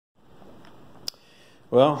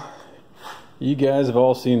Well, you guys have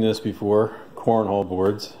all seen this before, cornhole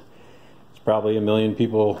boards. It's probably a million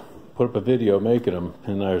people put up a video making them,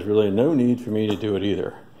 and there's really no need for me to do it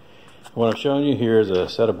either. What I'm showing you here is a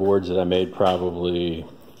set of boards that I made probably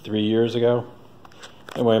 3 years ago.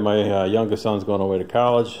 Anyway, my youngest son's going away to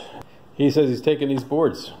college. He says he's taking these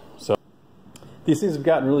boards. So these things have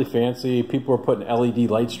gotten really fancy. People are putting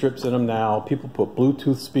LED light strips in them now. People put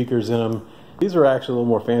Bluetooth speakers in them. These are actually a little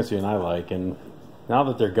more fancy than I like, and now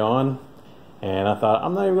that they're gone, and I thought,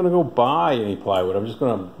 I'm not even going to go buy any plywood. I'm just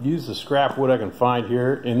going to use the scrap wood I can find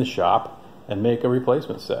here in the shop and make a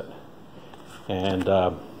replacement set. And,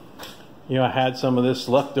 you know, I had some of this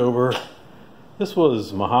left over. This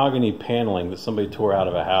was mahogany paneling that somebody tore out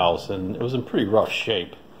of a house, and it was in pretty rough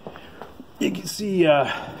shape. You can see, you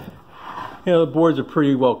know, the boards are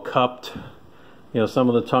pretty well cupped. You know, some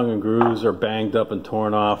of the tongue and grooves are banged up and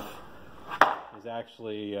torn off. There's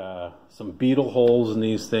actually some beetle holes in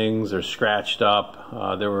these things. They're scratched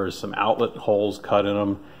up. There were some outlet holes cut in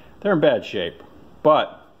them. They're in bad shape,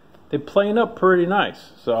 but they plane up pretty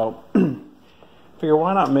nice. So figure,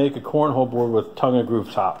 why not make a cornhole board with tongue and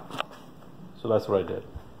groove top? So that's what I did.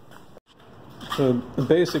 So the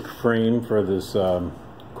basic frame for this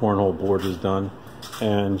cornhole board is done,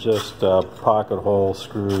 and just pocket hole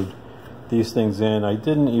screwed these things in. I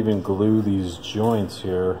didn't even glue these joints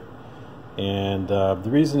here. And the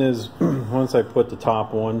reason is, once I put the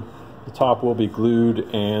top on, the top will be glued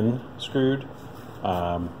and screwed.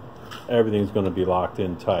 Everything's going to be locked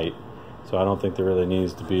in tight, so I don't think there really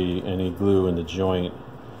needs to be any glue in the joint,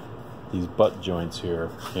 these butt joints here,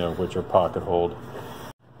 you know, which are pocket holed.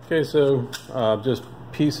 Okay, so just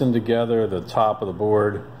piecing together the top of the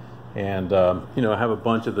board, and you know, I have a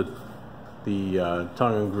bunch of the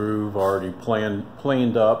tongue and groove already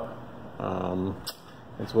planed up.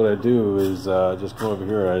 That's what I do is just go over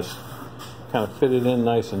here. I just kind of fit it in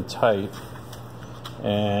nice and tight,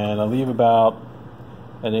 and I leave about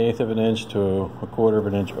 1/8 of an inch to 1/4 of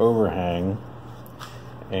an inch overhang.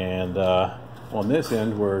 And on this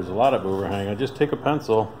end, where there's a lot of overhang, I just take a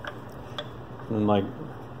pencil and like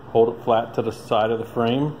hold it flat to the side of the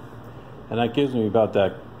frame, and that gives me about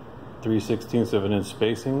that 3/16 of an inch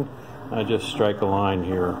spacing. I just strike a line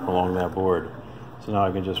here along that board. So now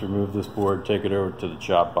I can just remove this board, take it over to the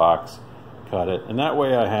chop box, cut it, and that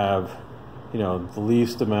way I have, you know, the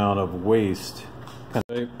least amount of waste.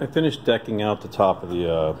 I finished decking out the top of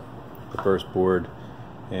the first board,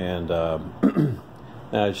 and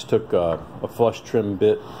I just took a flush trim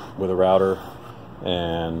bit with a router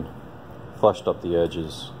and flushed up the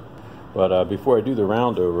edges. But before I do the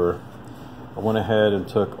round over, I went ahead and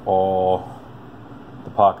took all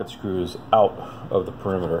the pocket screws out of the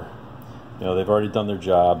perimeter. You know, they've already done their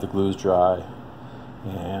job, the glue's dry,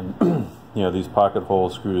 and you know, these pocket hole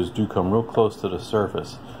screws do come real close to the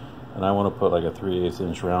surface, and I want to put like a 3/8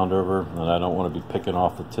 inch round over, and I don't want to be picking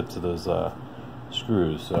off the tips of those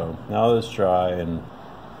screws. So now that it's dry, and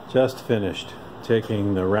just finished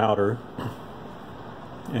taking the router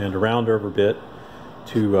and a round over bit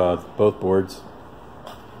to both boards.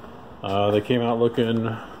 They came out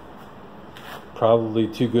looking probably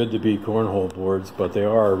too good to be cornhole boards, but they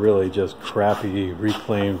are really just crappy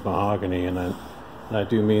reclaimed mahogany, and I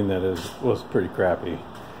do mean that it was pretty crappy.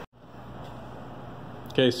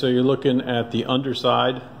 Okay, so you're looking at the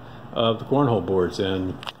underside of the cornhole boards,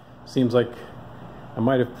 and seems like I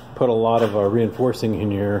might have put a lot of reinforcing in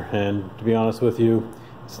here, and to be honest with you,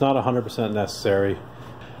 it's not 100% necessary,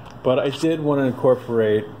 but I did want to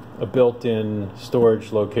incorporate a built-in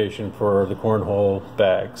storage location for the cornhole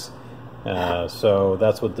bags. So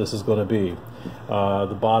that's what this is going to be.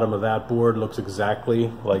 The bottom of that board looks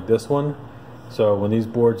exactly like this one. So when these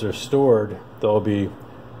boards are stored, they'll be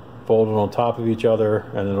folded on top of each other,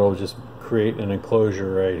 and it'll just create an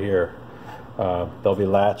enclosure right here. They'll be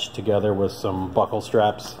latched together with some buckle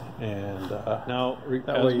straps. And now,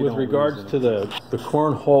 with regards to the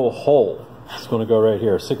cornhole hole, it's going to go right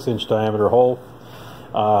here, 6-inch diameter hole.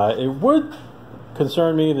 It would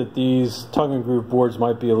concern me that these tongue and groove boards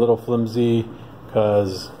might be a little flimsy,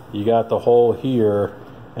 because you got the hole here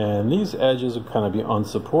and these edges would kind of be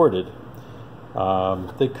unsupported.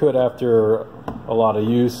 They could, after a lot of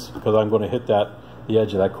use, because I'm going to hit the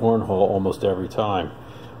edge of that cornhole almost every time,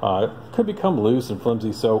 it could become loose and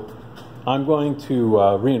flimsy. So I'm going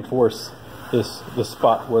to reinforce the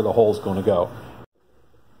spot where the hole is going to go.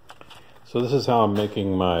 So this is how I'm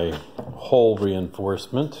making my hole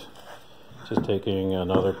reinforcement. Just taking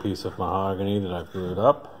another piece of mahogany that I've glued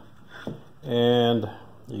up, and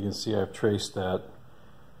you can see I've traced that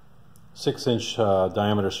 6-inch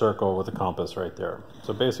diameter circle with a compass right there.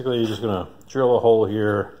 So basically you're just going to drill a hole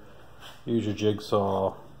here use your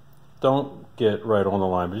jigsaw. Don't get right on the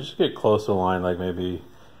line, but just get close to the line, like maybe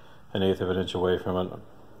 1/8 of an inch away from it.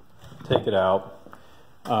 Take it out.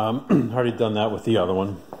 Already done that with the other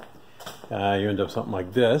one. You end up something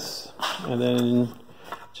like this, and then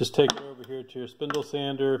just take it over here to your spindle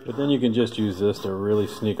sander, but then you can just use this to really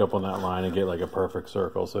sneak up on that line and get like a perfect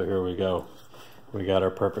circle. So here we go. We got our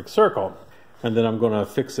perfect circle. And then I'm going to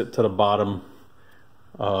fix it to the bottom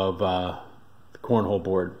of the cornhole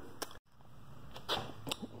board.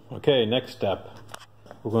 Okay, next step.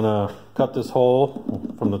 We're going to cut this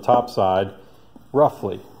hole from the top side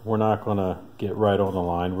roughly. We're not going to get right on the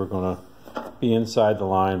line. We're going to be inside the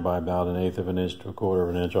line by about 1/8 of an inch to 1/4 of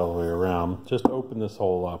an inch all the way around. Just open this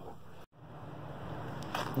hole up.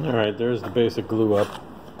 Alright, there's the basic glue up.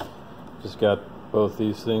 Just got both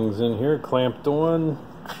these things in here clamped on,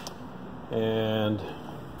 and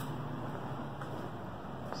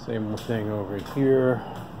same thing over here.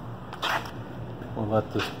 We'll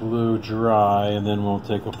let this glue dry, and then we'll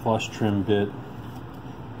take a flush trim bit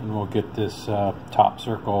and we'll get this top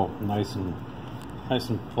circle nice and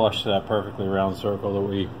flush to that perfectly round circle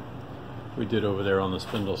that we did over there on the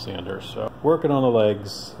spindle sander. So working on the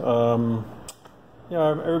legs. You know,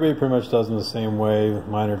 everybody pretty much does in the same way, with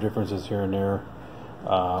minor differences here and there.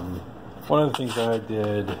 One of the things I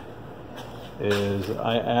did is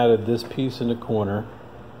I added this piece in the corner,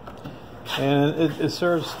 and it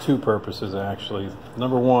serves two purposes actually.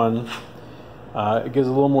 Number one, it gives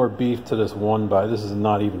a little more beef to this one by, this is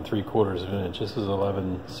not even 3/4 of an inch, this is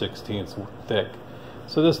 11/16 thick.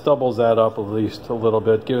 So this doubles that up at least a little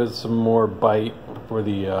bit, gives it some more bite where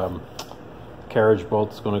the carriage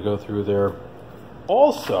bolt's going to go through there.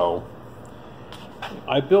 Also,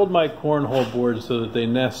 I build my cornhole boards so that they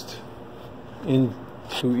nest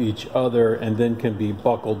into each other and then can be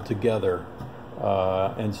buckled together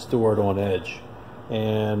and stored on edge.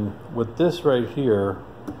 And with this right here,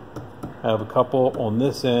 I have a couple on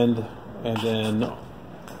this end, and then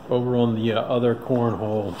over on the other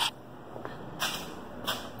cornhole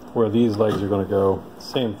where these legs are going to go,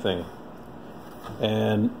 same thing.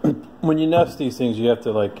 And when you nest these things, you have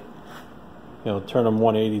to, like, you know, turn them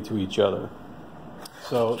 180 to each other.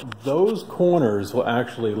 So those corners will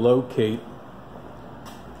actually locate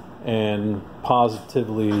and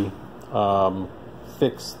positively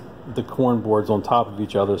fix the corn boards on top of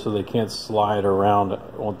each other so they can't slide around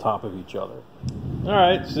on top of each other.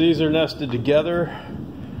 Alright, so these are nested together,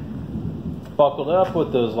 buckled up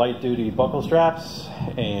with those light duty buckle straps,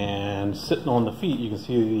 and sitting on the feet. You can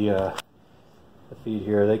see the feet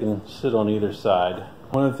here, they can sit on either side.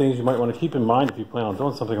 One of the things you might want to keep in mind if you plan on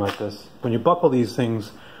doing something like this, when you buckle these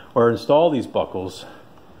things or install these buckles,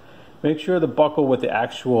 make sure the buckle with the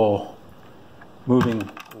actual moving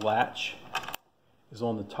latch is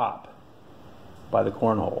on the top by the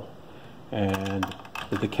cornhole, and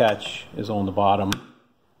that the catch is on the bottom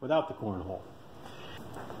without the cornhole.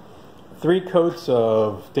 3 coats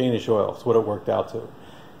of Danish oil is what it worked out to.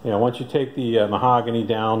 You know, once you take the mahogany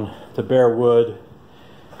down to bare wood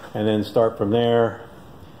and then start from there,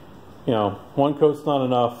 you know, 1 coat's not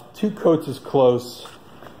enough, 2 coats is close,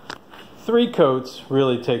 3 coats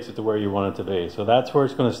really takes it to where you want it to be. So that's where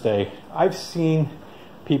it's going to stay. I've seen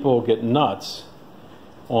people get nuts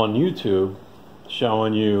on YouTube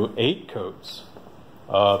showing you 8 coats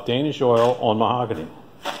of Danish oil on mahogany.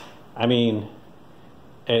 I mean,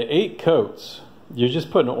 at 8 coats, you're just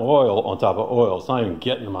putting oil on top of oil. It's not even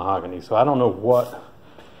getting the mahogany. So I don't know what,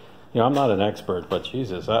 you know, I'm not an expert, but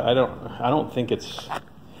Jesus, I don't think it's,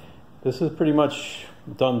 this is pretty much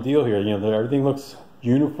done deal here. You know, everything looks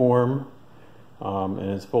uniform, and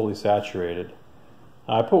it's fully saturated.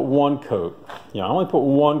 I put 1 coat. You know, I only put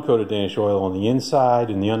 1 coat of Danish oil on the inside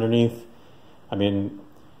and the underneath. I mean,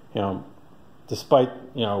 you know, despite,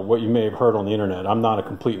 you know, what you may have heard on the internet, I'm not a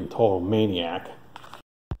complete and total maniac.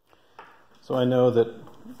 So I know that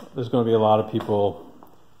there's going to be a lot of people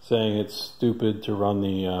saying it's stupid to run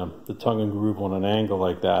the tongue and groove on an angle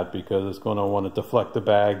like that because it's going to want to deflect the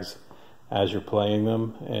bags as you're playing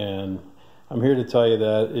them. And I'm here to tell you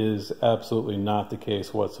that is absolutely not the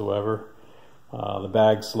case whatsoever. The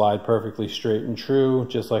bags slide perfectly straight and true,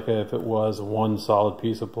 just like if it was one solid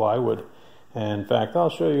piece of plywood. And in fact, I'll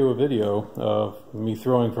show you a video of me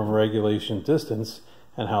throwing from regulation distance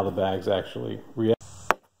and how the bags actually react.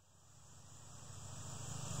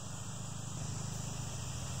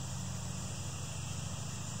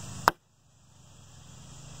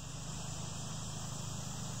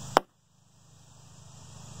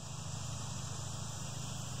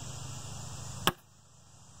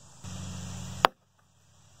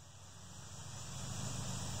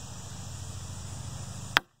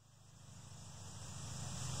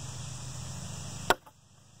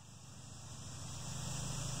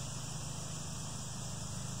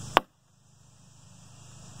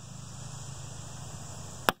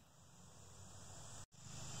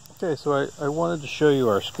 Okay, so I wanted to show you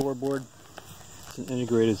our scoreboard. It's an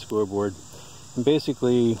integrated scoreboard. And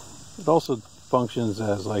basically, it also functions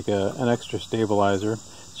as like an extra stabilizer.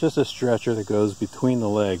 It's just a stretcher that goes between the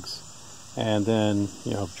legs. And then,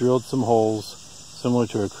 you know, I've drilled some holes similar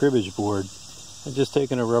to a cribbage board. And just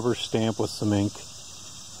taken a rubber stamp with some ink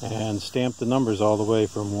and stamped the numbers all the way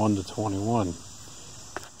from 1 to 21.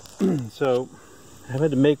 So, I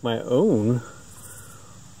had to make my own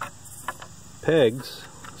pegs,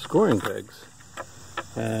 scoring pegs,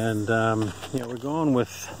 and you know, we're going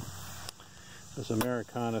with this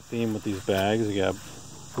Americana theme with these bags. We got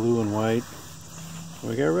blue and white, and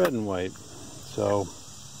we got red and white. So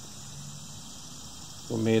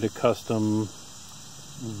we made a custom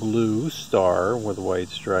blue star with white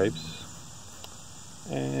stripes,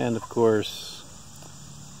 and of course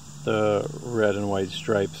the red and white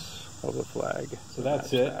stripes of the flag. So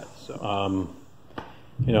that's it. So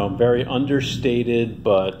you know, very understated,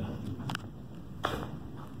 but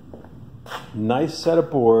nice set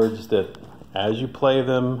of boards that as you play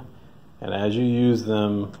them and as you use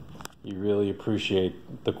them, you really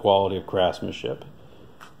appreciate the quality of craftsmanship.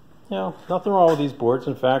 You know, nothing wrong with these boards.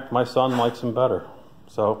 In fact, my son likes them better,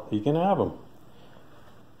 so he can have them.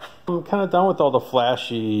 I'm kind of done with all the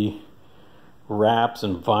flashy wraps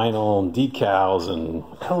and vinyl and decals and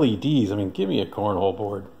LEDs. I mean, give me a cornhole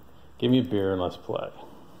board, give me a beer, and let's play.